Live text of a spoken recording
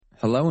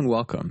Hello and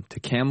welcome to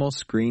Camel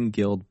Screen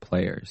Guild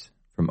Players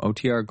from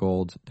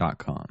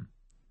OTRGold.com.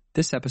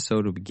 This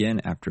episode will begin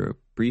after a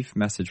brief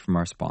message from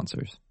our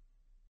sponsors.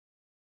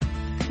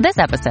 This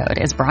episode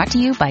is brought to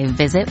you by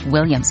Visit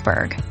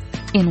Williamsburg.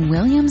 In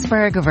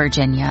Williamsburg,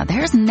 Virginia,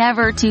 there's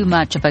never too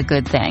much of a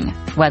good thing.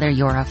 Whether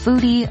you're a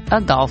foodie,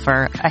 a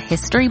golfer, a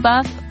history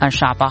buff, a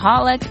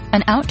shopaholic,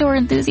 an outdoor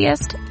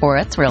enthusiast, or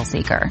a thrill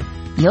seeker,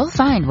 you'll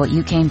find what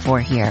you came for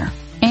here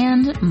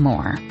and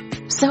more.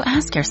 So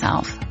ask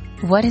yourself,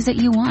 what is it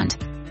you want?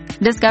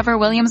 Discover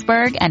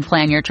Williamsburg and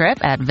plan your trip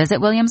at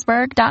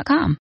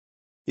visitwilliamsburg.com.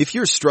 If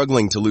you're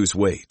struggling to lose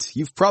weight,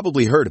 you've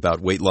probably heard about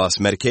weight loss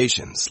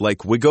medications like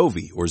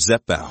Wegovy or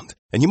Zepbound,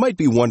 and you might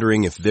be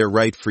wondering if they're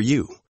right for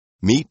you.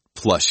 Meet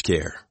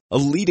PlushCare, a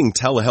leading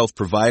telehealth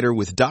provider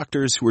with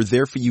doctors who are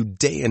there for you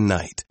day and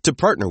night to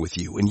partner with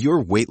you in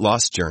your weight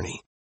loss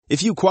journey.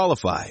 If you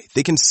qualify,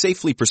 they can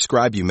safely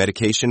prescribe you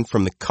medication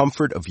from the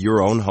comfort of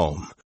your own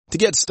home. To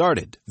get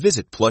started,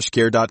 visit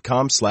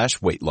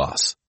plushcare.com/weight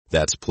loss.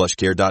 That's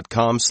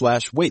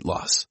plushcare.com/weight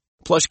loss.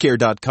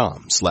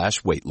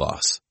 plushcare.com/weight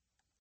loss.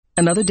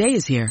 Another day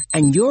is here,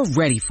 and you're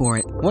ready for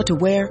it. What to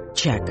wear?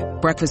 Check.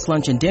 Breakfast,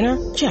 lunch, and dinner?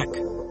 Check.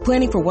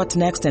 Planning for what's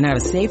next and how to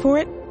save for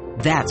it?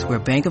 That's where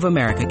Bank of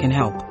America can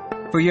help.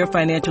 For your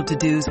financial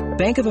to-dos,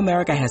 Bank of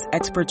America has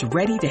experts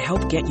ready to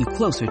help get you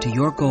closer to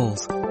your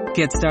goals.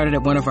 Get started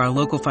at one of our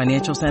local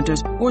financial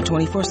centers or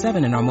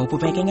 24/7 in our mobile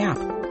banking app.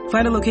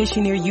 Find a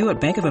location near you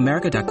at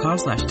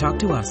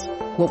bankofamerica.com/talktous.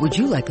 What would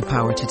you like the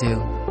power to do?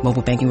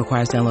 Mobile banking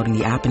requires downloading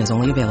the app and is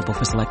only available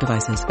for select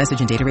devices. Message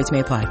and data rates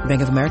may apply.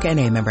 Bank of America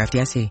N.A., member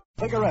FDIC.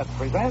 Cigarettes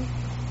presents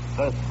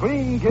the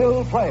Screen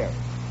Guild Players.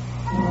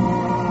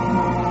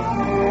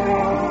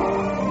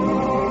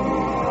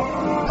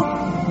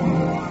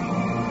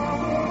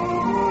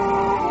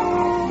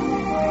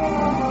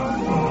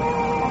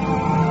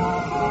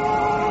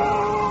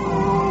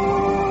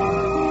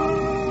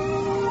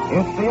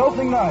 It's the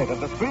opening night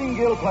of the Screen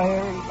Guild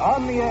Players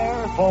on the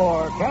air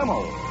for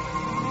Camel.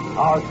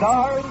 Our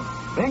stars,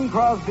 Bing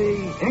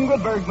Crosby,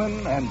 Ingrid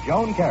Bergman, and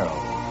Joan Carroll.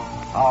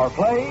 Our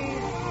play,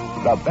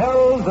 The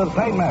Bells of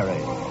St.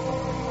 Mary.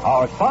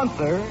 Our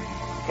sponsor,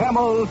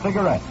 Camel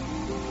Cigarettes.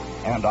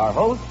 And our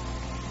host,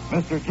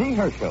 Mr. G.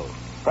 Herschel,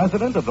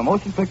 President of the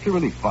Motion Picture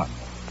Relief Fund.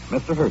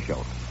 Mr.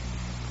 Herschel.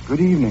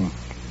 Good evening.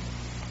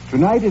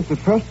 Tonight is the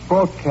first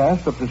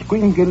broadcast of the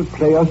Screen Guild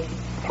Players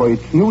for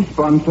its new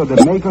sponsor,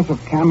 the makers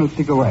of Camel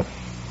Cigarettes.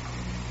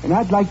 And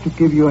I'd like to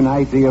give you an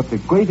idea of the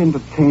great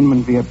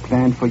entertainment we have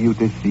planned for you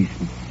this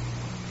season.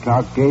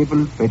 Clark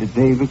Gable, Bette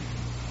Davis,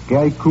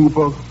 Gary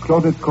Cooper,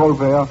 Claudette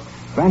Colbert,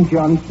 Van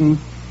Johnson,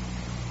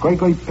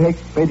 Gregory Peck,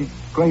 Betty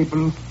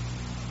Grable,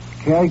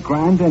 Cary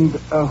Grant, and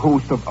a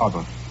host of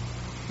others.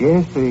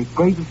 Yes, the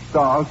greatest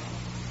stars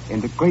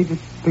and the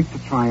greatest picture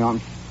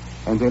triumphs,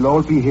 and they'll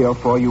all be here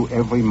for you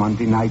every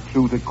Monday night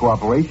through the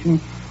cooperation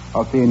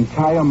of the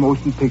entire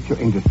motion picture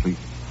industry.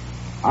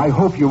 I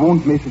hope you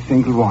won't miss a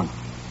single one.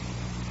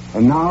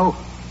 And now,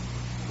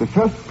 the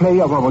first play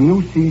of our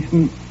new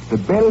season, The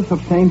Bells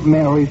of St.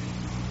 Mary's,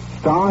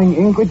 starring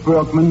Ingrid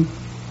Bergman,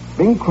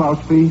 Bing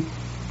Crosby,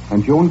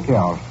 and Joan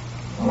Carroll.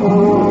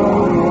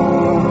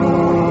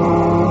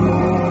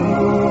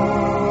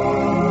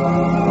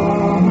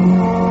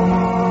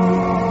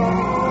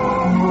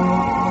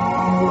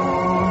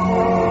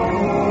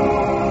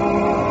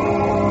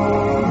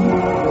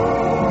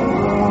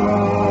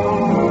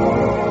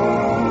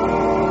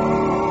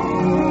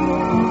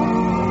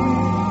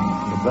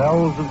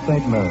 Of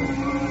St. Mary.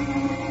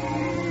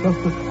 Just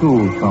a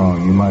school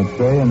song, you might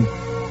say, and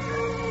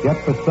yet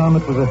for some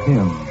it was a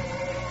hymn,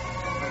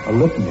 a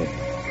litany,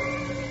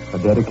 a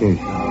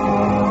dedication.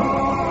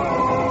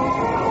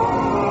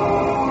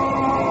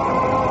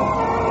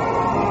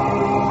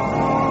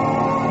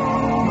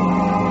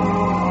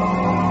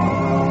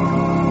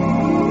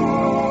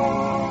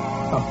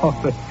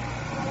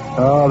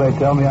 They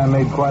tell me I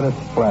made quite a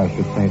splash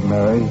at St.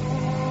 Mary's.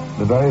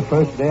 The very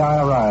first day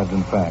I arrived,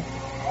 in fact.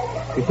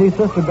 You see,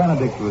 Sister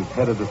Benedict was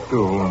head of the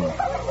school, and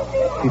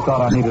she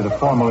thought I needed a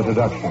formal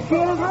introduction.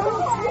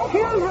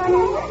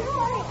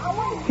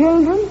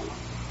 Children,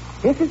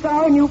 this is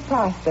our new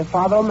pastor,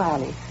 Father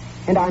O'Malley,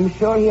 and I'm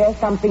sure he has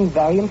something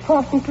very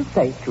important to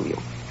say to you.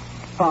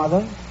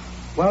 Father?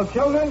 Well,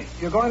 children,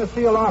 you're going to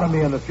see a lot of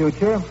me in the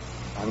future.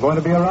 I'm going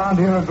to be around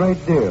here a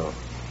great deal.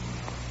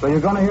 So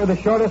you're going to hear the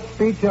shortest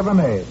speech ever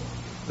made.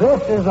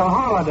 This is a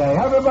holiday.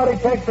 Everybody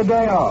takes a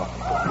day off.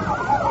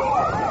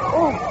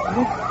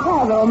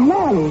 Father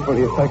O'Malley.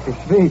 Pretty effective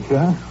speech,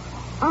 huh?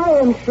 I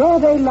am sure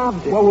they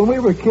loved it. Well, when we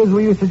were kids,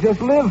 we used to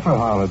just live for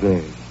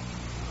holidays.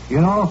 You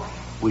know,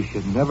 we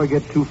should never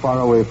get too far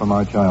away from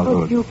our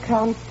childhood. But you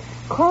can't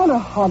call a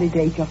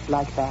holiday just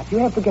like that. You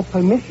have to get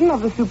permission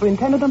of the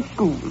superintendent of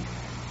schools.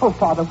 Oh,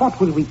 Father, what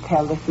will we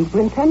tell the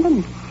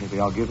superintendent? Maybe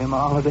I'll give him a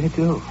holiday,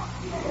 too.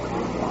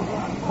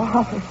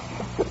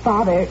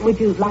 Father, would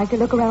you like to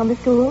look around the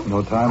school?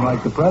 No time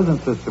like the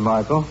present, Sister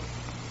Michael.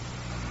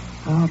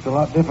 Oh, it's a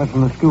lot different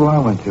from the school I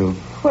went to.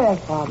 Where,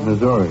 Father?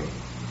 Missouri.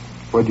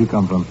 Where'd you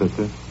come from,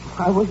 sister?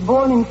 I was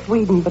born in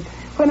Sweden, but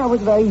When I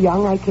was very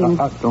young, I came...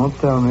 Don't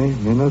tell me.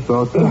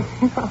 Minnesota.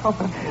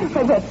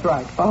 That's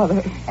right,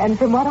 Father. And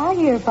from what I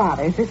hear,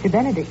 Father, Sister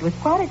Benedict was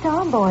quite a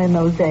tomboy in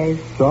those days.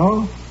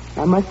 So?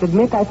 I must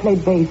admit I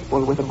played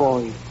baseball with the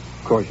boys.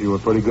 Of course, you were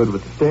pretty good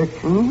with the stick.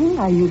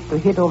 Mm-hmm. I used to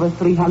hit over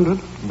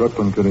 300.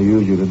 Brooklyn could have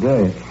used you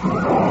today.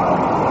 But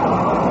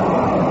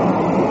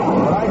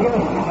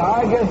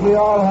I guess we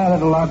all had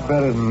it a lot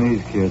better than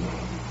these kids.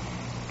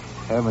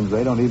 Heavens,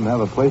 they don't even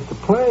have a place to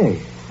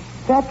play.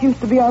 That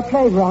used to be our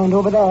playground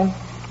over there.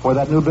 Where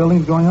that new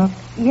building's going up?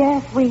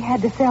 Yes, we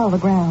had to sell the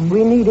ground.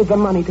 We needed the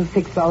money to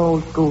fix our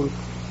old school.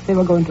 They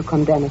were going to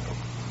condemn it.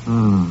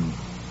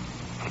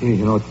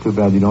 Gee, it's too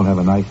bad you don't have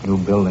a nice new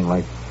building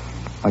like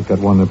that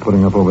one they're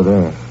putting up over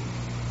there.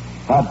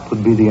 That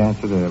would be the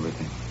answer to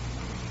everything.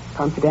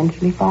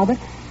 Confidentially, Father,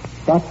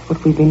 that's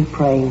what we've been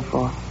praying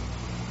for.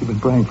 You've been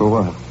praying for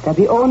what? That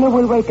the owner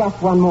will wake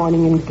up one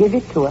morning and give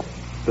it to us.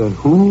 That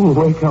who will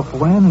wake up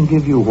when and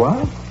give you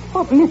what?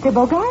 Oh, Mr.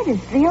 Bogart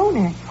is the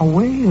owner. Oh,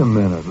 wait a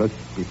minute. Let's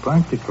be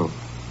practical.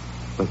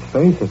 Let's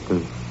face it.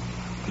 Does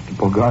Mr.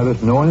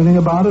 Bogart know anything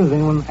about it? Has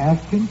anyone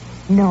asked him?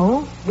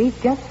 No,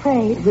 we've just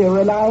prayed. We're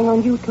relying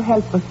on you to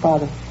help us,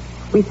 Father.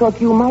 We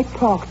thought you might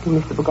talk to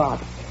Mr.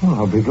 Bogart. Well,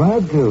 I'll be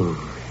glad to,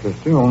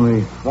 sister.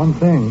 Only one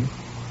thing.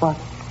 What?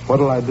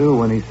 What'll I do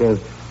when he says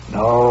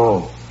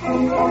no?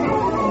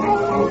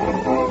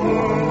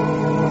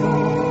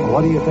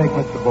 What do you think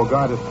Mr.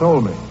 Bogart has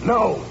told me?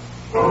 No.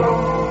 He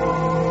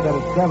said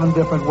it 7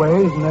 different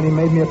ways, and then he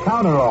made me a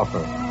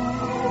counteroffer.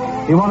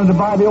 He wanted to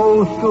buy the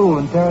old school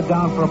and tear it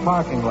down for a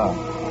parking lot.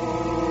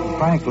 And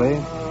frankly,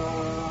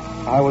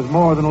 I was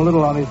more than a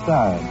little on his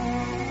side.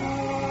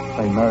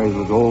 St. Mary's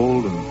was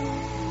old,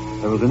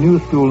 and there was a new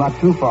school not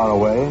too far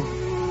away,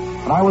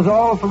 and I was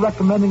all for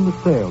recommending the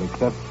sale,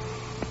 except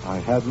I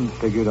hadn't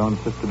figured on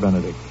Sister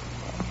Benedict.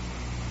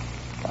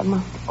 There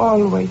must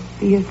always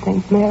be a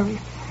St.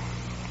 Mary's.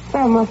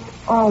 There must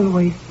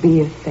always be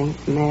a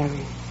St.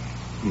 Mary's.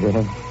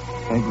 Yes,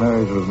 St.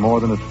 Mary's was more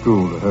than a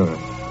school to her.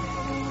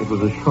 It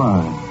was a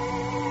shrine.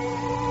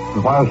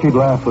 And while she'd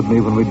laugh with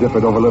me when we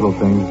differed over little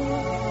things,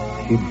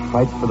 she'd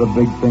fight for the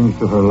big things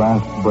to her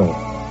last breath.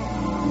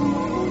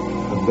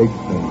 The big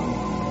things.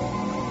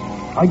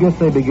 I guess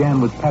they began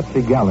with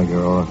Patsy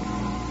Gallagher, or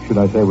should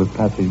I say with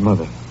Patsy's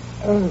mother.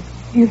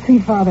 You see,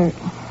 Father,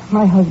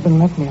 my husband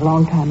left me a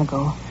long time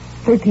ago.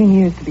 13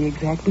 years to be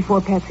exact,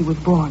 before Patsy was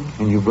born.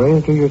 And you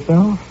raised her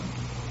yourself?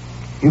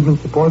 You've been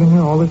supporting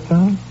her all this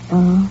time?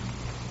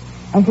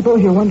 I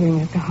suppose you're wondering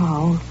as to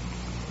how.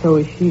 So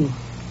is she.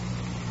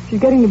 She's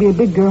getting to be a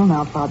big girl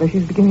now, Father.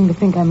 She's beginning to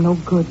think I'm no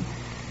good.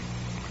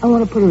 I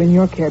want to put her in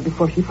your care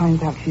before she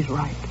finds out she's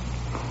right.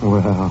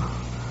 Well,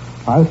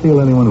 I feel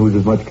anyone who's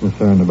as much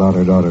concerned about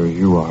her daughter as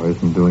you are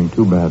isn't doing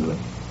too badly.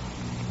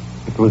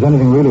 If there was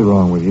anything really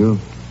wrong with you,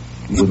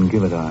 you wouldn't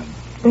give a dime.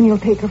 Then you'll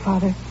take her,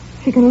 Father.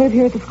 She can live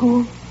here at the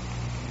school?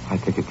 I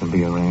think it can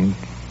be arranged.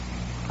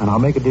 And I'll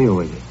make a deal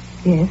with you.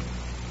 Yes.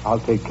 I'll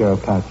take care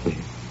of Patsy.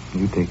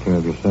 You take care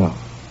of yourself.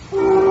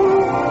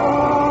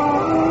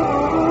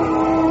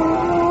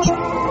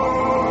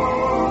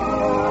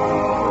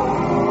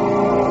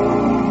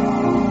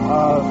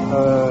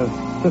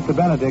 Sister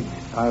Benedict,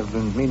 I've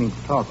been meaning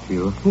to talk to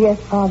you. Yes,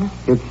 Father?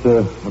 It's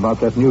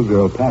about that new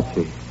girl,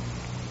 Patsy.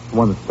 The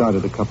one that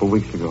started a couple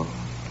weeks ago.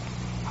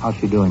 How's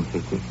she doing,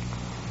 sister?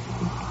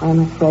 I'm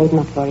afraid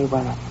not very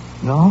well.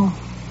 No?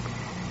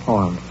 Oh,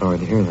 I'm sorry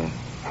to hear that.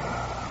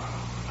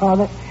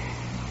 Father,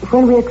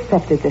 when we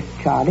accepted this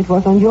child, it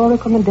was on your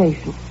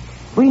recommendation.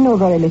 We know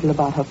very little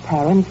about her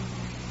parents.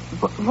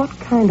 What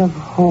kind of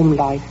home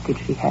life did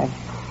she have?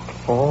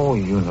 Oh,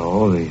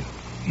 the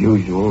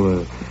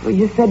usual.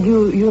 You said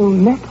you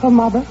met her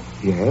mother?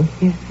 Yes,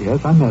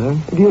 I met her.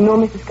 Do you know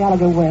Mrs.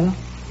 Gallagher well?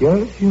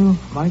 Yes, you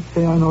might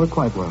say I know her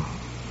quite well.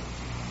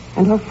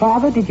 And her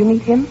father, did you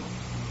meet him?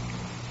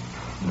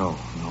 No,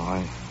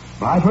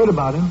 I've heard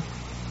about him.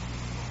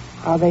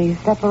 Are they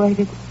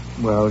separated?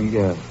 Well,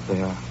 yes,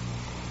 they are.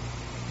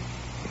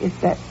 Is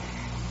there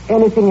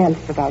anything else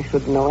that I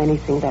should know?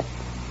 Anything that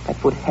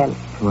would help?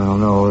 Well,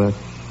 no,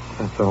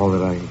 that's all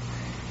that I...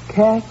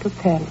 Care to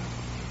tell?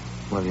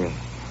 Well, yes,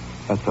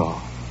 that's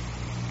all.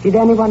 Did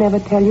anyone ever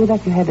tell you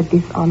that you had a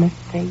dishonest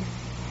face?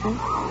 Huh?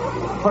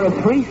 For a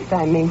priest,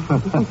 I mean.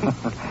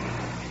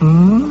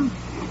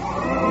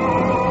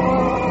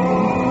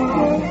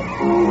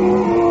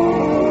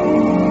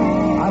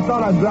 I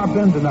thought I'd drop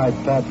in tonight,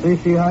 Patsy,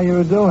 see how you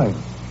were doing.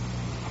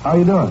 How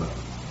you doing?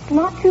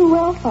 Not too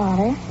well,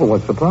 Father. Well,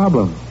 what's the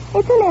problem?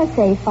 It's an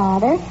essay,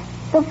 Father.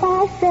 The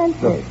 5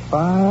 senses. The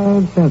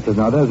 5 senses.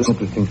 Now, there's an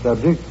interesting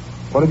subject.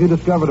 What have you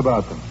discovered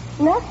about them?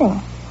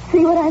 Nothing.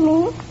 See what I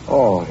mean?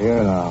 Oh,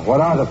 here now. What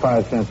are the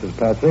 5 senses,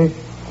 Patsy?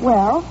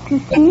 Well, to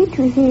see,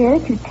 to hear,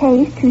 to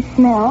taste, to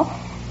smell,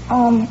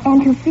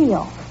 and to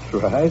feel.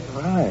 Right.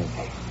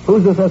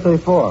 Who's this essay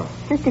for?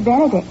 Sister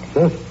Benedict.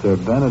 Sister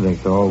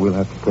Benedict. Oh, we'll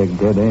have to take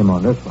dead aim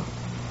on this one.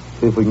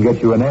 See if we can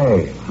get you an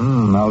A.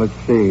 Now, let's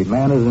see.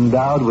 Man is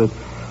endowed with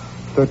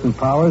certain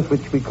powers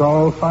which we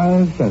call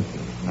 5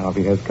 senses. Now, if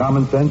he has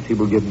common sense, he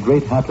will get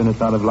great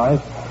happiness out of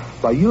life.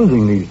 by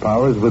using these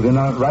powers within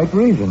a right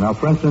reason. Now,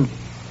 for instance,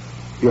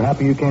 you're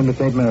happy you came to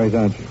St. Mary's,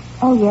 aren't you?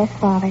 Oh, yes,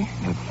 Father.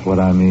 That's what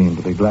I mean,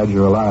 to be glad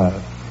you're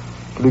alive.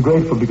 To be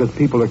grateful because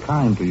people are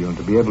kind to you and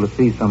to be able to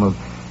see some of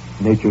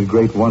nature's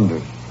great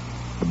wonders.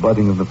 The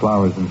budding of the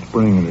flowers in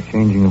spring and the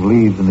changing of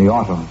leaves in the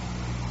autumn.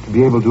 To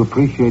be able to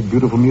appreciate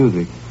beautiful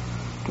music.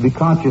 To be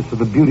conscious of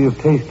the beauty of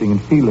tasting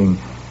and feeling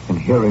and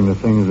hearing the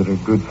things that are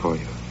good for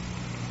you.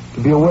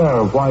 To be aware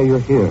of why you're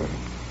here.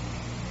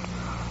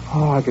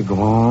 Oh, I could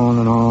go on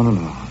and on and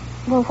on.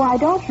 Well, why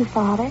don't you,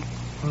 Father?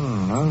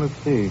 Well, let's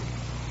see.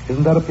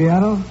 Isn't that a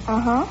piano?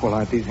 Uh-huh. Well,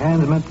 aren't these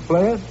hands meant to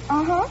play it?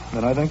 Uh-huh.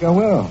 Then I think I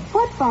will.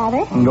 What,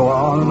 Father? And go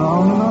on and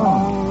on and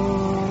on.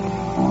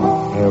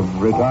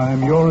 Every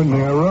time you're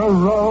near a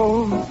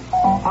rose,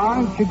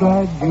 aren't you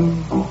glad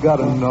you've got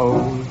a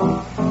nose?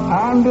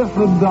 And if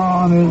the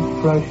dawn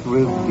is fresh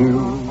with dew,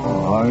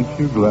 aren't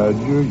you glad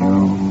you're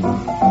you?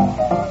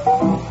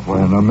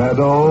 When a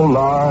meadow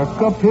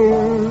lark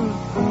appears,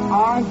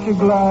 aren't you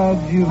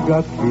glad you've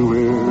got two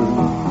ears?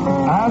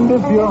 And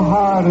if your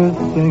heart is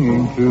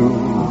singing too,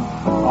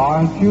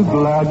 aren't you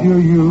glad you're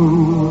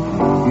you?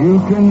 You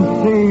can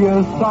see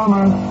a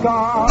summer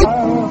sky,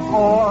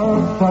 or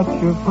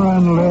touch a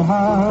friendly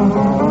hand,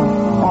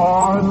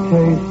 or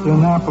taste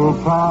an apple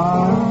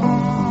pie.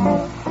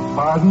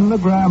 Pardon the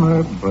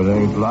grammar, but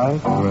ain't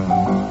life grand?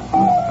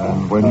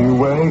 And when you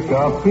wake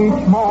up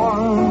each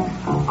morn,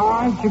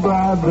 aren't you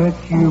glad that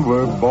you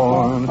were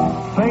born?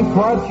 Think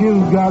what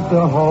you've got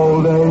the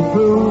whole day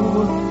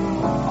through.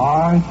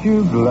 Aren't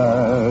you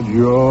glad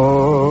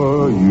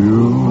you're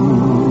you?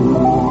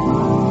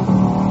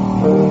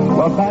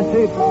 Well,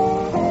 Patsy,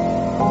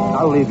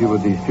 I'll leave you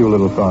with these few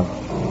little thoughts.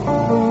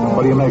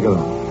 What do you make of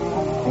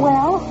them?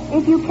 Well,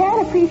 if you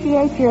can't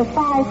appreciate your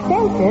 5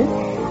 senses,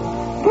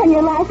 then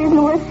your life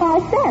isn't worth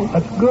 5 cents.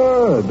 That's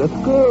good.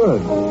 That's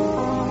good.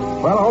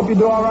 Well, I hope you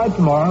do all right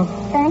tomorrow.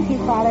 Thank you,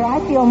 Father. I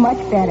feel much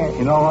better.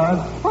 You know what?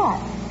 What?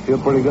 Feel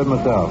pretty good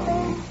myself.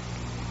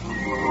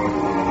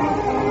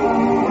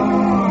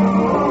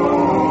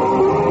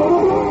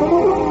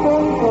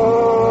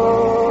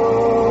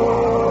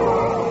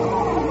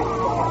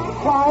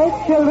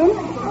 Quiet, children.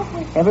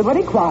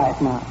 Everybody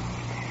quiet now.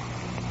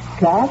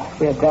 Class,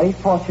 we're very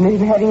fortunate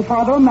in having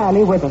Father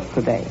O'Malley with us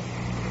today.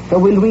 So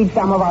we'll read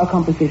some of our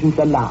compositions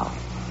aloud.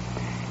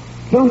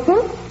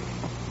 Luther?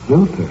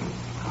 Luther?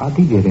 How'd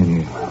he get in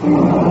here?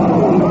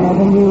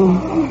 Never knew.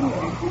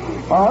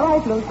 All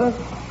right, Luther.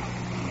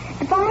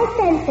 The 5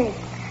 senses.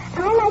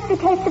 I like to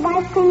taste of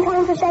ice cream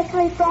cones,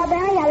 especially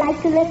strawberry. I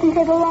like to listen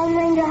to the Lone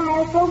Ranger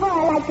High Silver.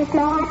 I like to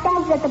smell hot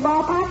dogs at the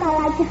ballpark. I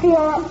like to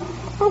feel,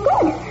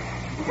 good.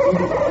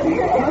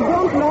 Now,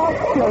 don't laugh,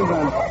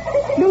 children.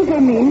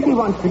 Luther means he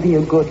wants to be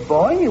a good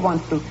boy. He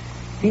wants to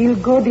feel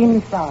good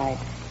inside.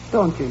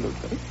 Don't you,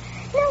 Luther?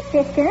 No,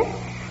 sister.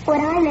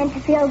 What I meant to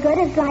feel good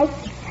is like,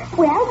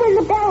 well, when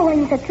the bell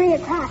rings at 3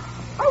 o'clock.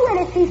 Or when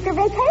it's Easter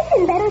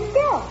vacation, better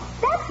still.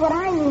 That's what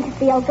I mean to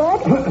feel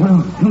good.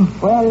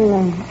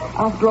 Well,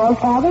 after all,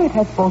 Father, it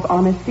has both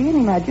honesty and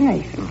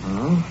imagination.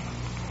 Mm-hmm.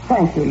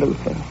 Thank you,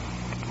 Luther.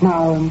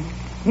 Now,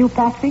 you,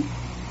 Patsy?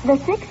 The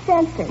 6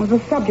 senses. Well, the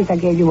subject I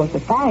gave you was the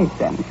 5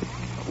 senses.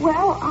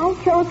 Well, I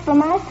chose for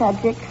my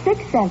subject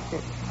 6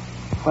 senses.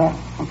 Well,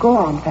 go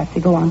on, Patsy,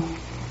 go on.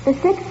 The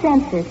 6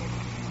 senses.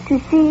 To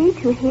see,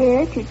 to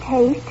hear, to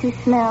taste, to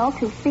smell,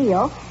 to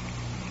feel,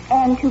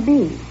 and to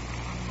be.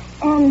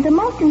 And the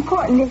most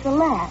important is the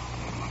last.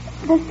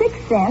 The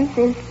 6th sense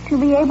is to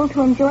be able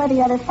to enjoy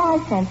the other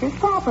 5 senses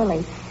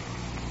properly.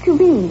 To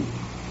be.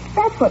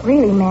 That's what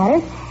really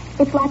matters.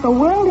 It's like a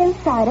world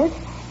inside us,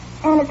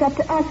 and it's up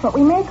to us what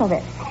we make of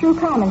it, through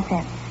common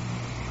sense.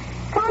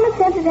 Common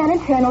senses and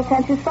internal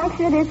senses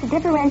function it is to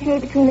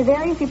differentiate between the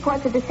various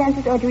reports of the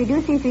senses or to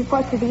reduce these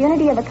reports to the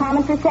unity of a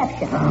common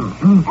perception.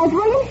 As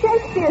William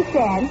Shakespeare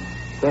said...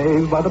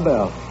 Saved by the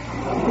bell.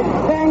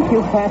 Thank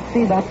you,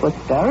 Patsy. That was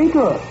very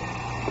good.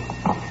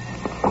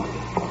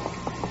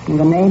 In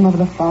the name of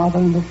the Father,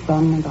 and the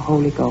Son, and the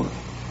Holy Ghost.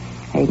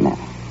 Amen.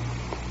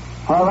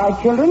 All right,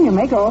 children, you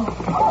may go.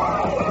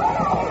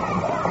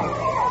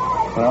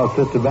 Well,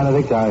 Sister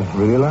Benedict, I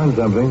really learned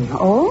something.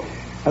 Oh?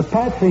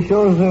 Patsy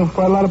shows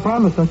quite a lot of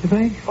promise, don't you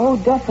think? Oh,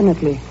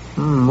 definitely.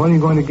 What are you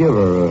going to give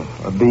her?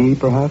 A B,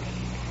 perhaps?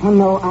 Oh,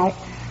 no, I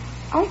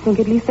think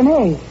at least an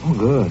A. Oh,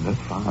 good. That's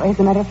fine. As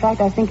a matter of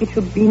fact, I think it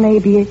should be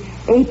maybe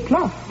A+.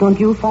 Don't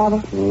you,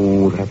 Father?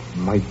 Oh, that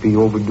might be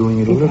overdoing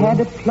it a It little. had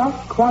a plus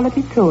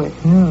quality to it.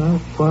 Yeah,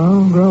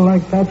 well, a girl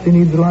like Patsy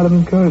needs a lot of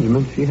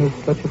encouragement. She has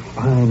such a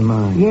fine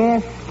mind.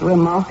 Yes,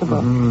 remarkable.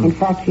 In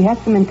fact, she has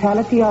the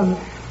mentality of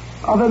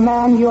a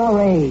man your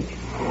age.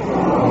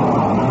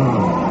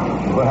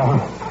 Well,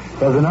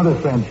 there's another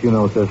sense, you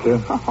know,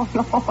 sister. Oh,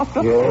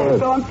 no. Yes.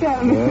 Don't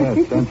tell me.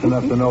 Yes, sense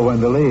enough to know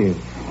when to leave.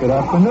 Good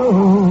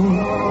afternoon.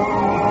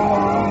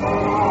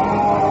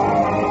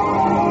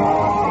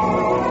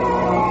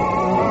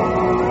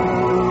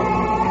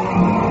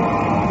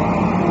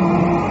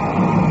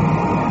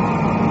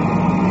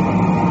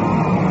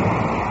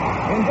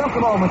 In just a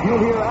moment, you'll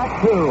hear Act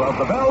Act Two of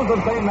The Bells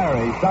of St.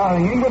 Mary,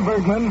 starring Ingrid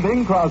Bergman,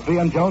 Bing Crosby,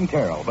 and Joan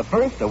Carroll. But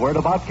first, a word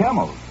about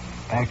camels.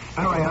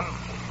 Experience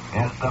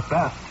is the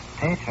best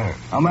teacher.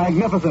 A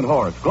magnificent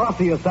horse,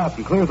 glossy as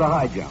satin, clears a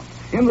high jump.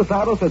 In the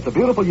saddle sits a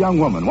beautiful young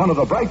woman, one of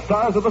the bright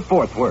stars of the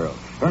sports world.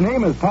 Her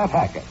name is Pat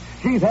Hackett.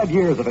 She's had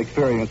years of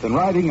experience in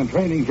riding and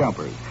training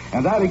jumpers,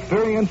 and that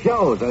experience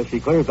shows as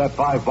she clears that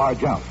 5-bar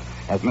jump.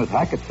 As Miss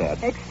Hackett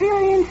said,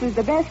 experience is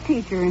the best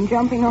teacher in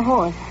jumping a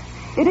horse.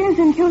 It is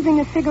in choosing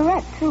a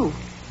cigarette, too.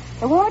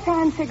 The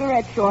wartime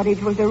cigarette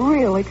shortage was a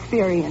real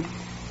experience.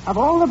 Of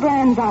all the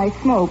brands I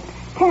smoked,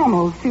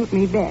 Camels suit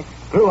me best.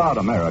 Throughout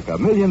America,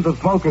 millions of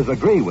smokers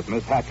agree with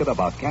Miss Hackett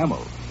about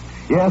Camels.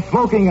 Yes,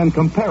 smoking and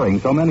comparing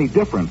so many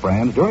different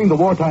brands during the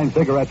wartime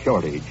cigarette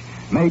shortage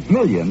made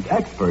millions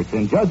experts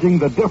in judging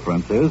the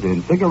differences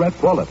in cigarette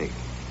quality.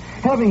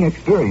 Having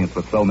experience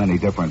with so many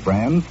different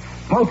brands,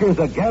 smokers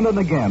again and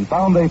again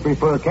found they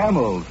prefer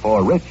Camels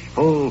for rich,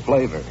 full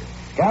flavor,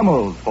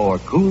 Camels for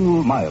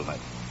cool mildness.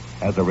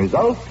 As a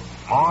result,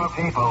 more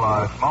people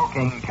are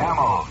smoking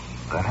Camels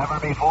than ever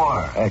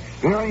before.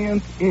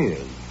 Experience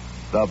is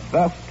the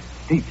best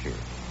teacher.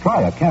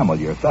 Try a Camel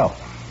yourself.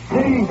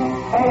 C-A-M-E-L-S.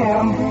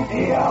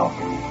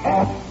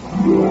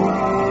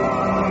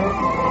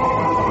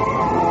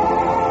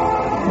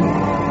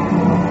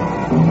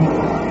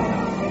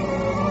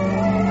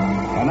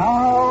 And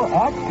now,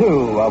 Act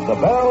Two of The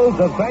Bells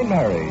of St.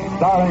 Mary,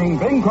 starring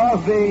Bing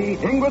Crosby,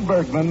 Ingrid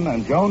Bergman,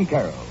 and Joan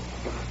Carroll.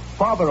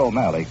 Father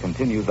O'Malley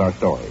continues our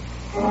story.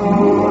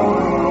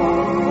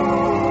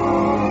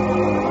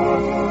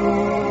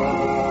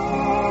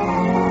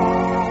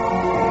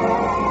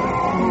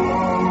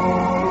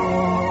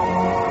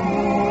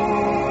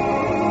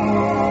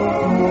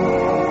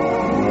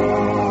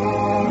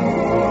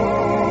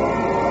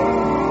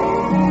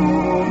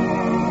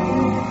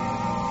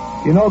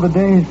 You know, the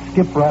days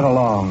skip right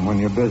along when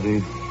you're busy,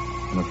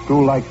 and a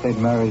school like St.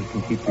 Mary's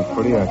can keep you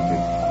pretty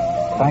active.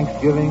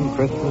 Thanksgiving,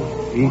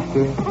 Christmas,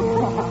 Easter,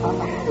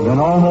 and then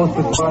almost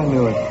before I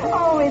knew it.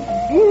 Oh, it's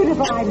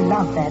beautiful. I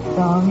love that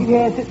song.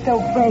 Yes, it's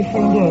so fresh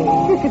and gay.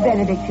 Sister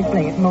Benedict should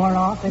play it more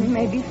often.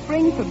 Maybe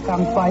spring should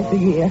come twice a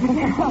year.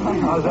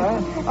 How's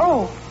that?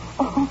 Oh,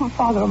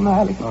 Father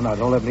O'Malley. Oh, no,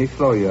 don't let me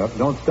slow you up.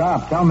 Don't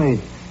stop. Tell me,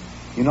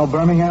 you know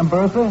Birmingham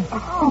Bertha?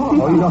 Oh,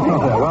 you don't know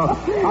that. Well,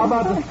 how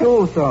about the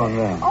school song,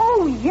 then?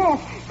 Oh, yes.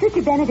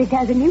 Sister Benedict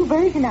has a new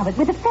version of it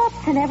with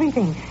effects and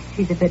everything.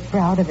 She's a bit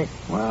proud of it.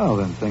 Well,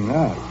 then sing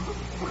that.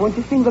 Won't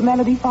you sing the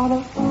melody,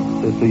 Father?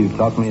 Sister, you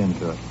talked me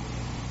into it.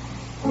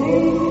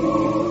 Ding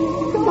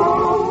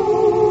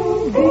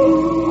dong,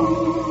 ding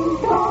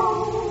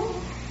dong,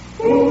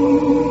 ding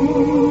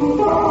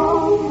dong,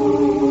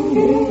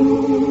 ding.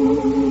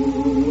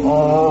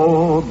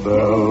 Oh,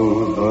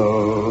 bells of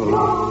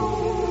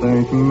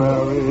St.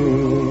 Mary,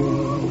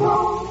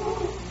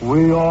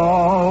 we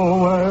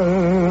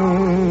always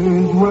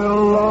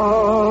will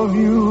love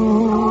you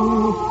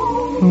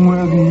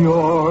with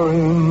your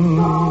inspiration.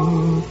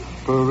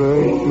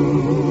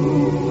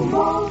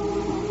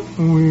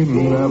 We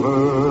never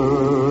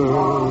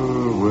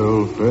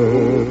will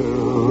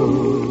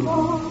fail.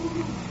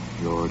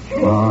 Your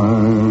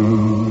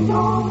charm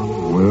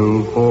will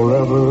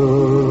forever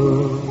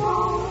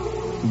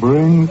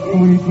bring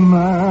sweet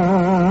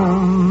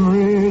memories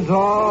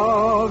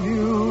of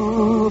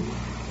you.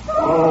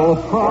 So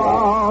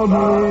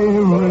proudly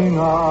ring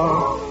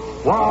out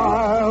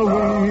while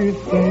we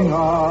sing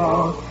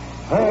out,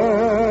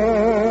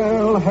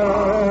 hail,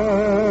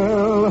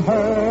 hail,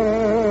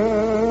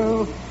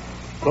 hail.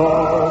 So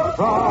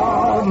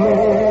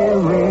proudly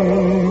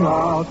ring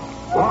out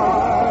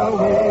while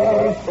we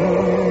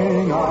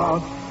sing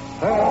out,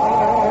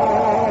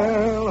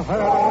 hail,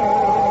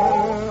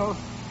 hail,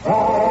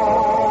 hail.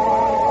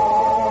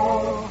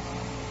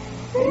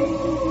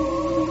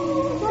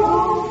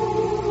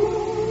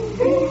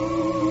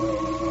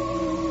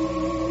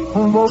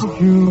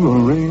 Won't you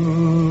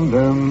ring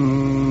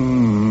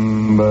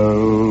them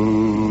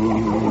bells?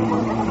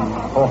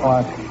 Oh,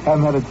 I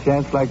haven't had a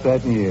chance like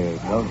that in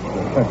years. No,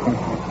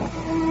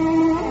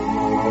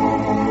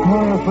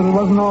 yes, but it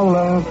wasn't all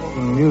laughs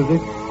and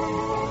music.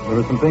 There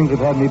were some things that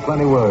had me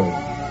plenty worried.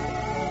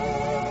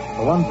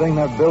 For one thing,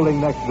 that building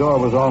next door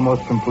was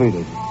almost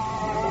completed.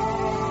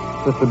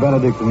 Sister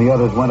Benedict and the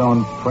others went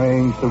on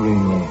praying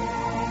serenely,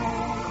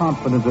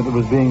 confident that it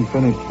was being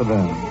finished for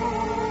them.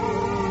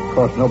 Of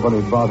course,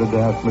 nobody bothered to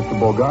ask Mr.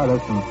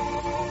 Bogardus, and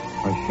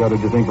I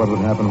shuddered to think what would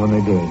happen when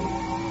they did.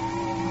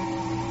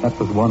 That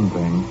was one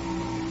thing.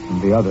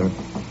 And the other...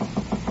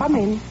 Come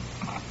in.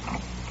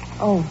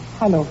 Oh,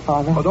 hello,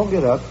 Father. Oh, don't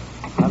get up.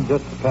 I'm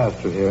just the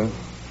pastor here.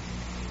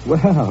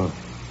 Well,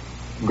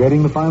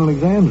 grading the final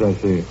exams, I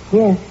see.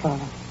 Yes,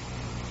 Father.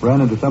 Ran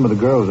into some of the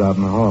girls out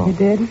in the hall. You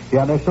did?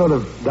 Yeah, they're sort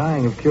of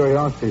dying of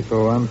curiosity,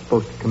 so I'm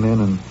supposed to come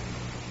in and,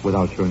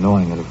 without your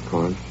knowing it, of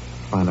course,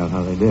 find out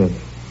how they did.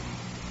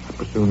 I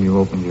presume you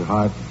opened your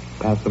heart and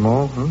passed them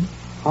all, huh?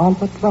 All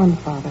but one,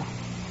 Father.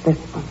 This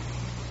one.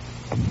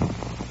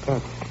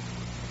 Pet.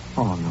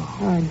 Oh,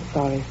 no. I'm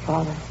sorry,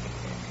 Father.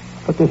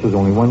 But this is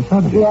only one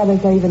subject. The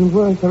others are even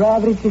worse. Her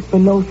average is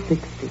below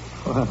 60.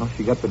 Well,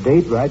 she got the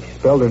date right. She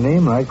spelled her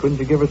name right. Couldn't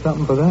you give her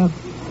something for that?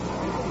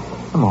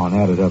 Come on,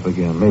 add it up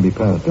again. Maybe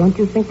Patsy. Don't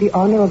you think the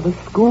honor of the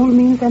school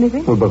means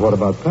anything? Well, but what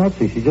about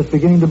Patsy? She's just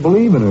beginning to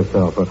believe in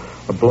herself.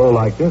 A blow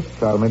like this, the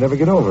child may never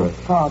get over it.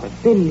 Father,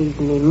 believe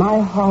me, my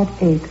heart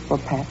aches for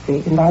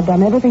Patsy, and I've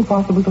done everything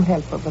possible to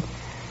help her,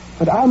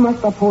 but I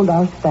must uphold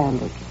our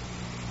standards.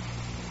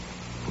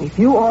 If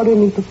you order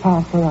me to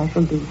pass her, I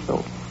shall do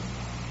so.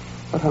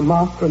 But her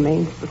mark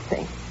remains the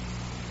same.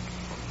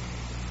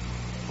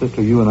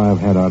 Sister, you and I have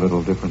had our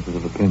little differences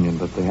of opinion,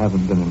 but they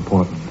haven't been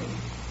important.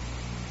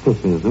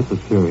 This is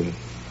serious.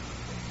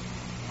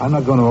 I'm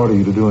not going to order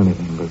you to do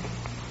anything, but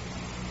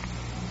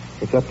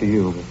it's up to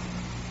you.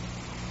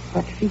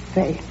 But she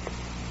failed.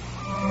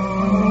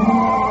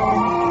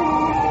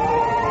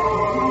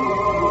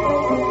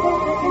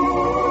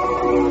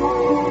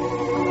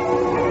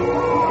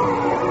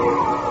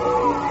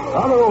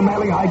 Father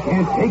O'Malley, I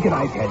can't take it,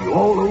 I tell you.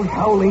 All those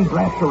howling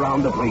blasts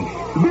around the place.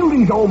 The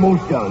building's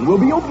almost done. We'll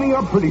be opening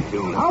up pretty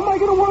soon. How am I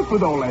going to work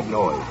with all that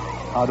noise?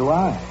 How do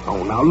I?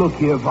 Oh, now look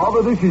here,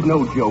 Father. This is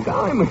no joke.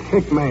 I'm a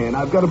sick man.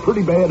 I've got a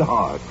pretty bad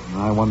heart.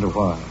 I wonder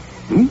why.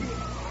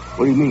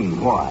 What do you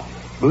mean, why?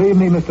 Believe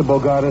me, Mr.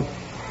 Bogartis,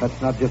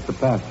 that's not just the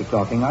pastor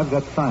talking. I've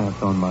got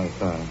science on my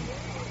side.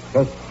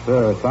 Yes,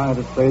 sir,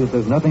 scientists say that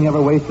there's nothing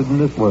ever wasted in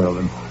this world,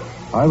 and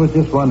I was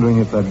just wondering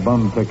if that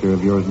bum picker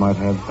of yours might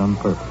have some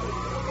purpose.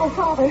 Oh,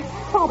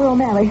 Father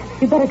O'Malley,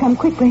 you'd better come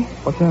quickly.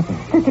 What's happened?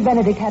 Sister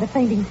Benedict had a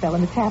fainting spell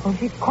in the chapel.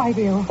 She's quite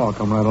ill. I'll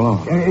come right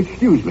along.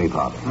 Excuse me,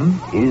 Father.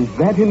 Is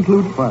that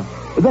included? What?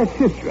 That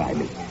sister, I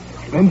mean.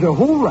 Spends her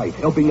whole life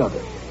helping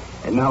others.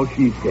 And now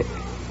she's sick.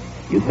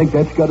 You think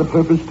that's got a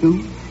purpose,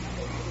 too?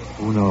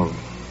 Who knows?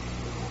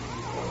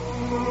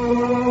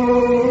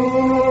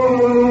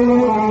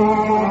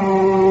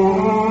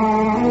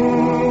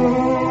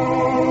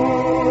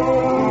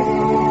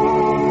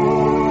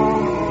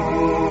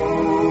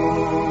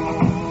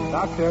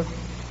 Doctor.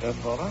 Yes,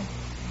 Father?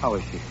 How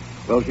is she?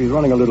 Well, she's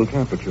running a little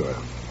temperature.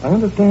 I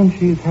understand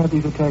she's had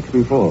these attacks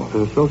before.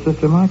 So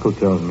Sister Michael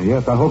tells me.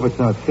 Yes, I hope it's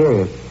not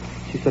serious.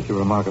 She's such a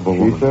remarkable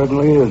woman. She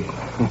certainly is.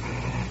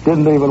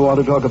 Didn't even want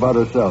to talk about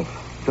herself.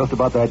 Just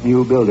about that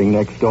new building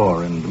next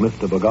door and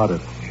Mr.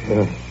 Bogartis.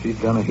 Yes, she's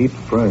done a heap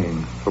of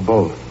praying for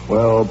both.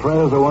 Well,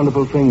 prayer's a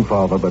wonderful thing,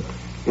 Father, but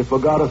if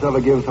Bogartis ever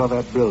gives her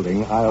that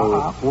building,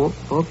 I'll... Whoop,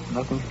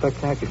 nothing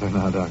spectacular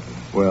now, Doctor.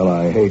 Well,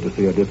 I hate to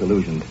see her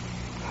disillusioned.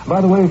 By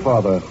the way,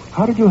 Father,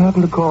 how did you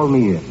happen to call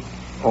me in?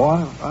 Oh,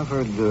 I've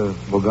heard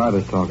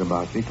Bogartis talk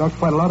about you. He talks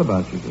quite a lot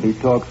about you. He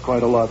talks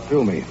quite a lot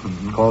to me.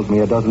 Calls me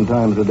a dozen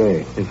times a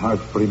day. His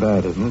heart's pretty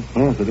bad, isn't it?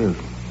 Yes, it is.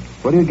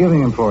 What are you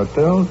giving him for it,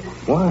 pills?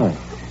 Why?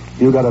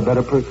 You got a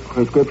better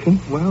prescription?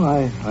 Well,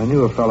 I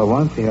knew a fellow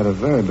once. He had a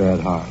very bad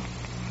heart.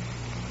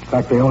 In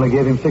fact, they only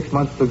gave him 6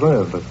 months to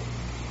live, but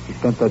he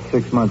spent that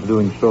 6 months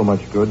doing so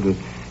much good that,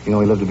 he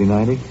lived to be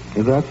 90.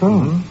 Is that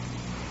so?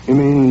 You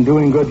mean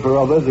doing good for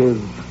others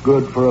is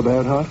good for a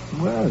bad heart?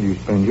 Well, you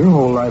spend your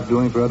whole life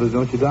doing for others,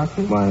 don't you,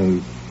 Doctor? Why,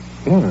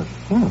 yes.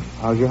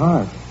 How's your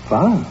heart?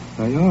 Fine.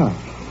 There you are.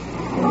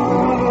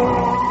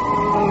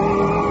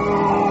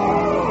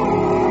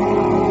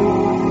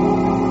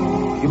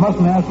 You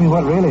mustn't ask me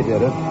what really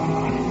did it.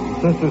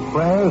 Sister's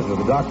prayers or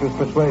the doctor's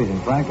persuasion.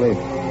 Frankly,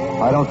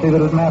 I don't see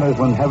that it matters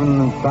when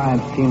heaven and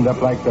science teamed up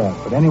like that.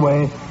 But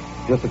anyway,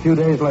 just a few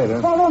days later...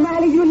 Father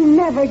O'Malley, you'll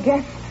never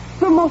guess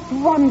the most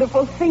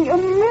wonderful thing, a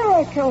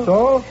miracle.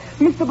 So?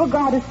 Mr.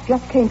 Bogartis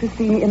just came to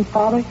see me, and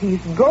Father,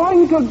 he's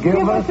going to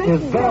give us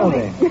his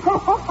building.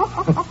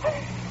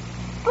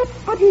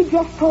 But he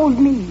just told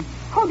me.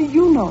 How did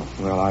you know?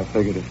 Well, I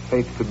figured if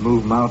faith could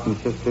move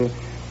mountains, sister,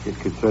 it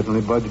could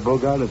certainly budge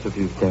Bogartis a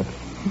few steps.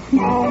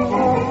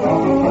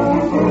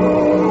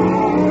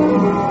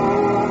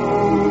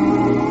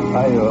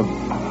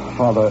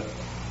 Father,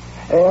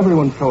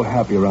 everyone's so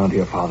happy around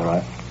here,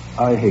 Father.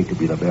 I hate to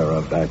be the bearer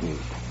of bad news.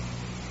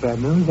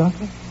 Bad news,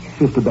 Doctor?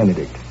 Sister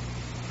Benedict.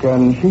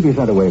 Can she be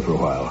sent away for a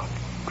while?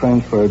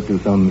 Transferred to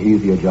some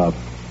easier job?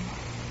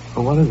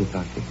 Oh, what is it,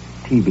 Doctor?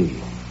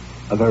 TB.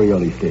 A very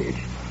early stage.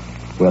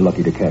 We're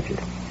lucky to catch it.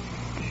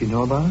 Does she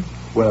know about it?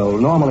 Well,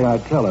 normally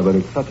I'd tell her, but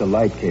it's such a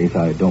light case,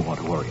 I don't want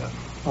to worry her.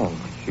 Oh,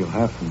 but she'll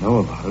have to know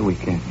about it. We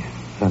can't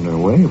send her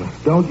away. But...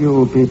 Don't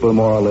you people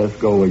more or less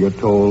go where you're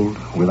told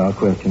without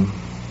question?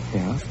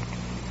 Yeah.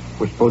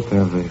 We're supposed to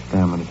have the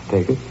stamina to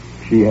take it.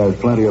 She has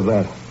plenty of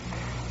that.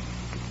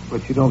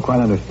 But you don't quite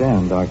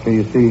understand, Doctor.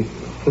 You see,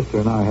 Sister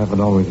and I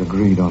haven't always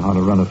agreed on how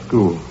to run a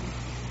school.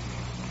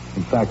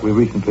 In fact, we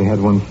recently had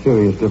one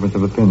serious difference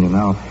of opinion.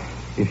 Now,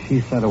 if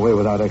she's sent away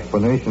without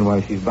explanation,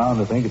 why, she's bound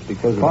to think it's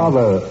because of...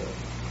 Father,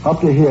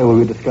 up to here we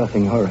were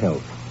discussing her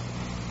health.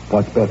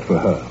 What's best for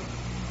her.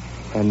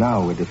 And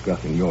now we're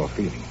discussing your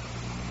feelings.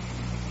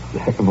 It's a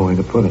heck of a way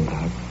to put it,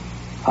 Doc.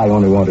 I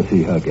only want to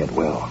see her get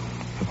well.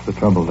 That's the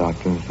trouble,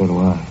 Doctor, and so do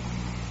I.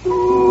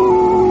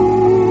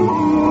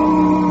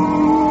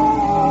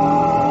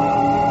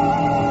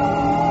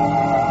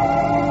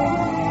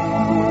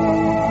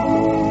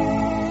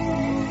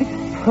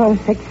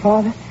 Perfect,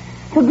 Father.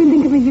 The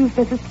building can be used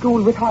as a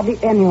school with hardly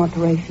any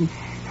alteration.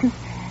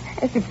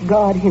 As if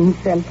God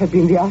himself had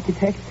been the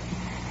architect.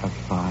 That's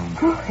fine.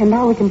 Oh, and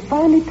now we can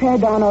finally tear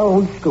down our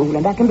old school,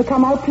 and that can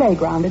become our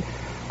playground. And,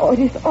 it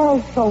is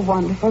all so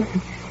wonderful.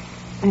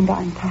 And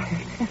I'm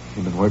tired.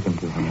 You've been working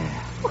too hard.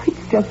 Oh,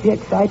 it's just the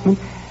excitement.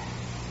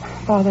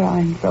 Father,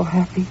 I'm so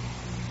happy.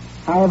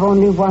 I have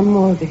only one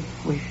more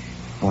wish.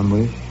 One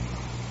wish?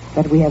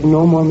 That we have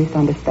no more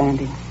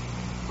misunderstandings.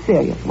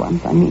 Serious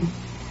ones, I mean.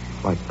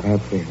 Like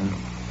Patsy, huh?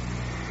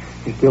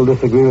 You still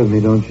disagree with me,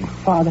 don't you?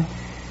 Father,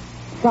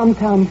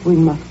 sometimes we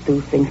must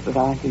do things that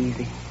aren't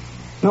easy.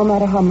 No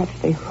matter how much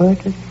they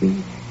hurt us,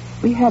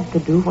 we have to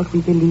do what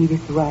we believe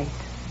is right.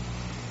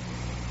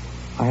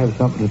 I have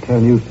something to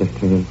tell you,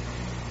 sister, that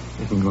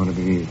isn't going to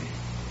be easy.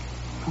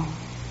 Oh,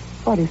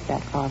 what is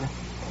that, Father?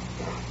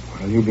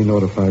 Well, you'll be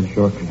notified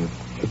shortly that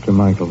Sister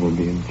Michael will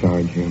be in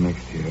charge here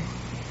next year.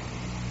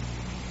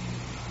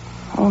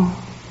 Oh,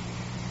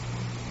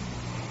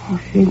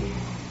 she'll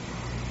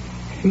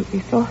be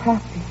so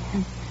happy.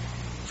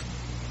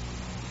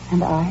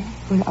 And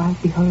will I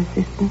be her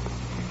assistant?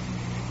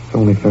 It's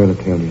only fair to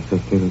tell you,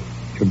 sister, that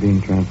you're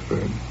being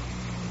transferred.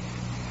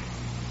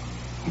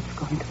 It's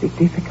going to be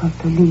difficult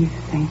to leave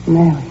St.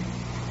 Mary's.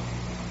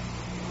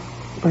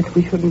 But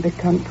we shouldn't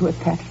become too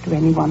attached to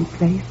any one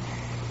place.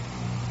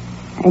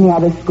 Any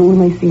other school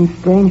may seem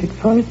strange at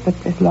first, but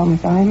as long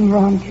as I'm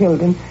around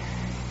children,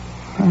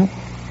 I'll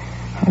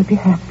be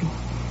happy.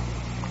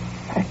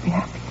 I'll be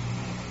happy.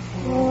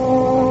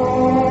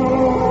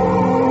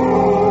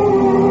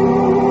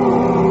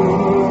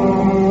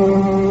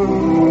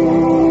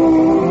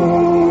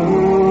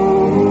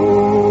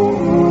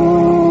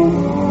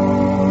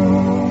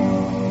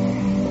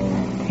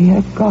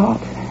 Dear God,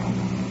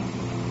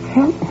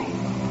 help me.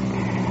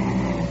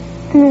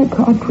 Dear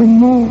God,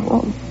 remove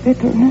all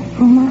bitterness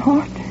from my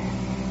heart.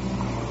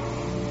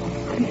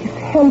 Please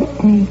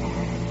help me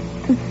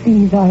to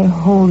see thy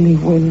holy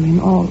will in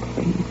all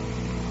things.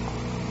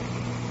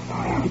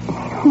 Help me,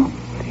 oh,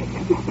 please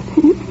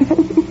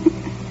help me.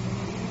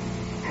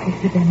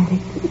 Mr.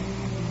 Benedict?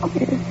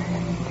 Yes.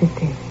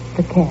 Sister,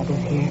 the cab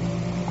is here.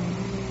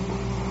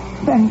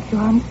 Thank you,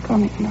 I'm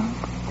coming now.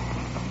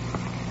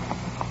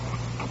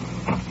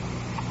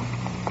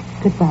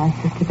 Goodbye,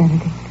 Sister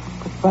Benedict.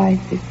 Goodbye,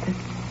 sister.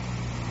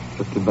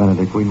 Sister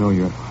Benedict, we know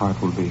your heart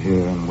will be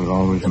here, and we'll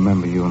always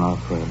remember you in our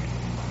prayers.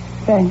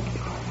 Thank you.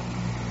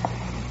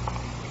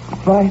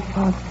 Goodbye,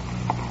 Father.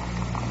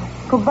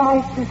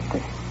 Goodbye,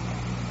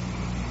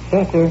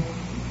 sister.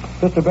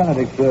 Sister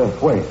Benedict,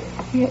 wait.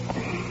 Yes,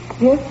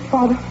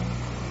 Father.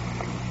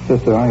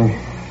 Sister, I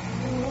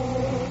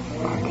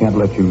can't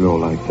let you go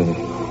like this.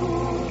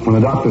 When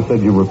the doctor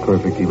said you were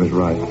perfect, he was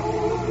right.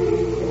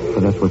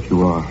 But that's what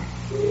you are.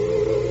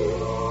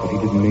 But he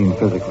didn't mean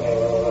physically.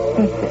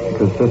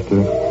 Because, sister,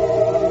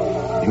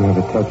 you have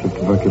a touch of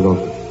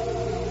tuberculosis.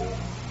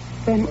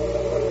 Then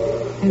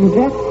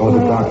that's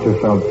the doctor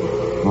felt,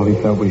 he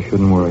felt we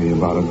shouldn't worry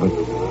about it, but...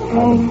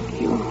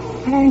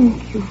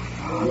 Thank you,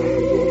 Father.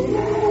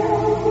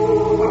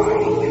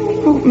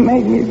 You've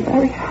made me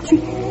very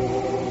happy.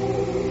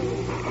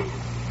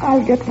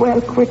 I'll get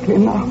well quickly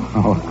now.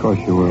 Oh, of course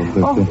you will,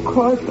 sister. Of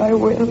course I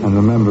will. And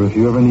remember, if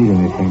you ever need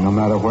anything, no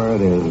matter where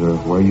it is or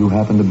where you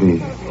happen to be,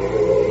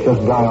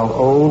 just dial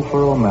O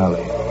for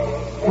O'Malley.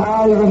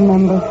 I'll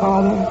remember,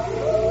 Father.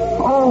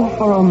 O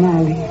for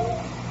O'Malley.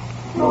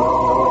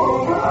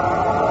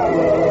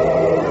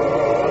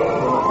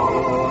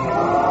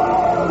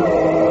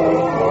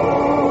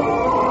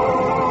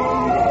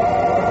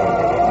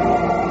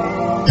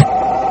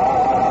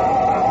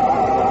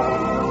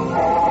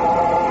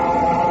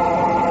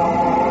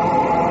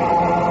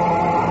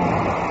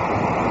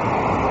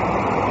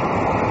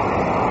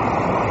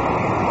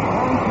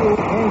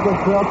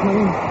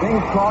 Bing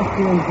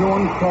Crosby and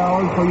Joan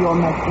Carroll for your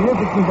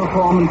magnificent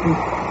performances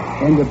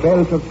in The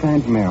Bells of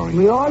St. Mary.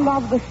 We all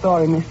love the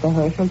story, Mr.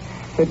 Herschel,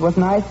 so it was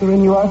nice to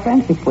renew our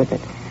friendship with it.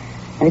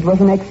 And it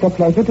was an extra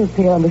pleasure to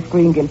appear on the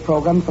Screen Guild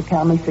program for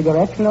Camel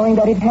Cigarettes, knowing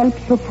that it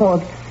helped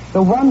support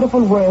the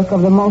wonderful work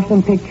of the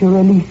Motion Picture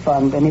Relief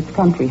Fund and its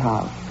country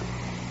house.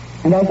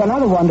 And there's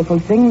another wonderful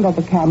thing that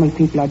the Camel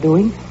people are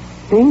doing.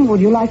 Bing, would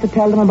you like to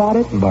tell them about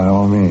it? By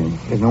all means.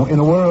 In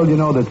a world,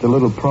 that's a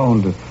little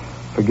prone to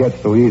forget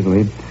so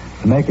easily,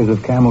 the makers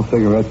of Camel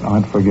cigarettes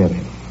aren't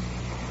forgetting.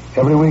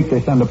 Every week they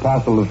send a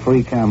parcel of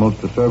free Camels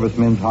to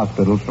servicemen's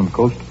hospitals from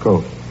coast to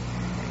coast.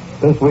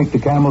 This week the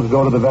Camels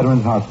go to the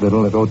Veterans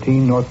Hospital at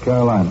Otine, North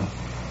Carolina,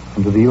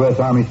 and to the U.S.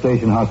 Army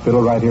Station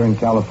Hospital right here in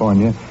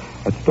California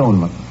at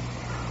Stoneman.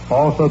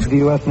 Also to the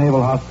U.S.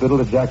 Naval Hospital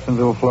at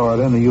Jacksonville,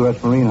 Florida, and the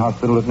U.S. Marine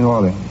Hospital at New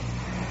Orleans.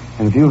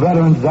 And a few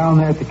veterans down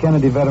there at the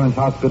Kennedy Veterans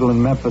Hospital in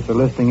Memphis are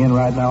listing in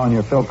right now on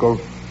your Philco.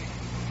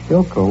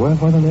 Philco?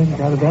 What are they?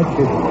 How did that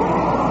get?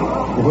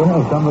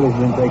 Well, somebody's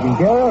been taking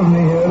care of me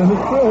here in the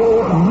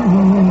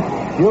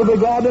school. You'll be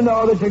glad to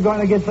know that you're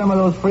going to get some of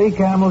those free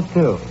Camels,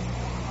 too.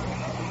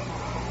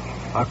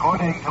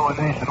 According to a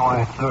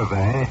nationwide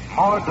survey,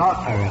 more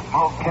doctors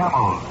smoke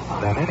Camels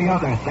than any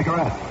other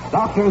cigarette.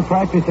 Doctors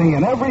practicing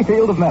in every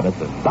field of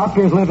medicine.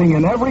 Doctors living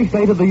in every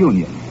state of the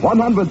Union.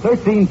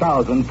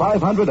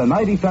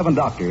 113,597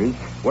 doctors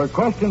were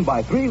questioned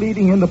by 3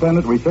 leading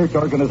independent research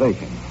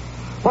organizations.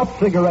 What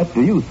cigarette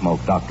do you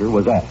smoke, Doctor,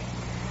 was asked.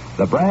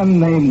 The brand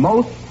named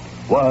most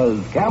was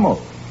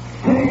Camel.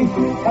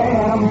 C-A-M-E-L-S.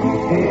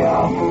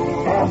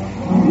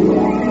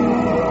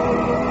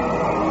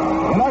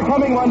 In our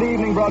coming Monday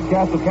evening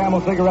broadcast of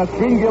Camel Cigarette's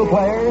Green Gill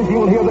Players, you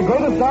will hear the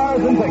greatest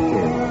stars in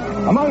pictures.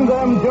 Among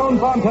them, Joan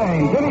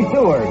Fontaine, Jimmy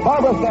Stewart,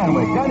 Barbara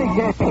Stanwyck, Danny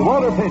Kaye, and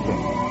Walter Pigeon.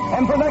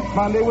 And for next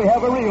Monday, we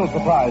have a real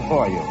surprise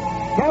for you.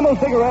 Camel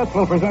Cigarettes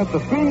will present the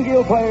Green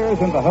Gill Players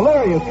in the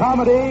hilarious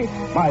comedy,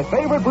 My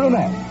Favorite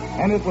Brunette.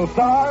 And it will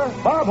star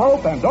Bob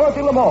Hope and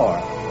Dorothy L'Amour.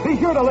 Be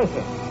sure to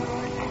listen.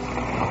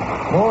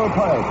 More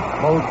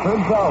Pike, most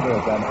Prince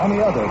Albert than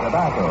any other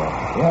tobacco.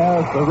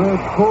 Yes, the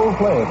rich, full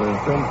flavors,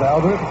 Prince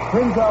Albert.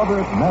 Prince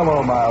Albert's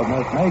mellow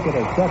mildness make it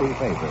a steady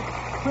favorite.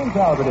 Prince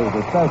Albert is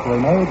especially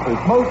made for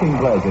smoking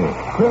pleasure.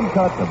 Trim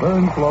cut to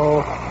burn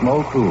slow,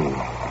 smoke cool.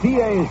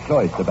 PA's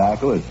Choice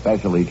Tobacco is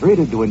specially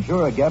treated to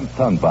ensure against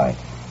tongue bite.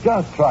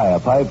 Just try a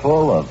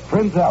pipeful of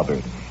Prince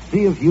Albert.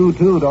 See if you,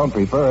 too, don't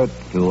prefer it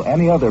to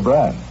any other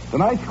brand.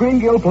 Tonight's Green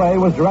Gill play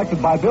was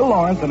directed by Bill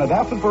Lawrence and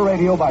adapted for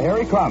radio by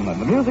Harry Conlon.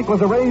 The music was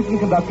arranged and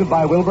conducted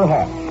by Wilbur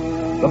Hatch.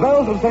 The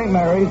Bells of St.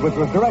 Mary's, which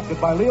was directed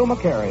by Leo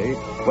McCary,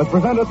 was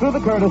presented through the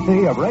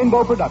courtesy of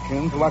Rainbow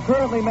Productions, who are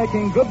currently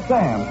making Good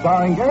Sam,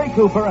 starring Gary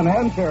Cooper and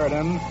Ann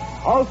Sheridan,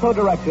 also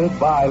directed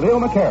by Leo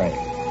McCary.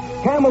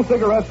 Camel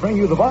Cigarettes bring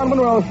you the Vaughn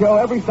Monroe Show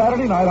every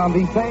Saturday night on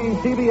these same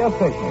CBS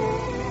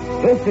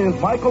stations. This is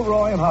Michael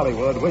Roy in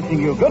Hollywood wishing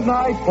you good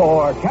night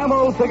for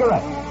Camel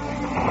Cigarettes.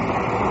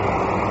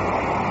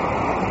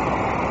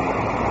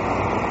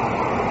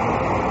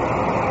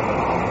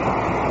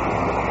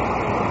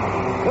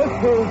 This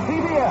is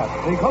CBS,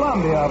 the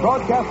Columbia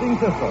Broadcasting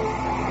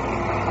System.